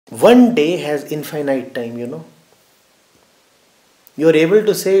One day has infinite time, You are able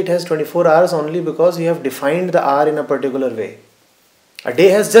to say it has 24 hours only because you have defined the hour in a particular way. A day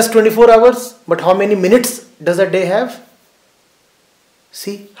has just 24 hours, but how many minutes does a day have?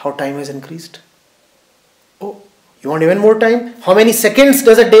 See how time has increased. Oh, you want even more time? How many seconds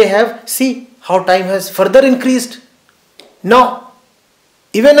does a day have? See how time has further increased. Now,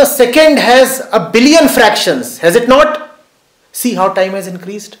 even a second has a billion fractions, has it not? See how time has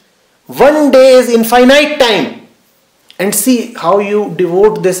increased. One day is infinite time. And see how you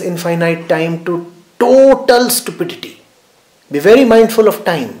devote this infinite time to total stupidity. Be very mindful of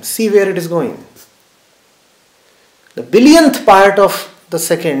time. See where it is going. The billionth part of the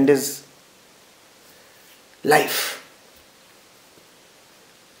second is life.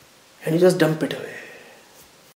 And you just dump it away.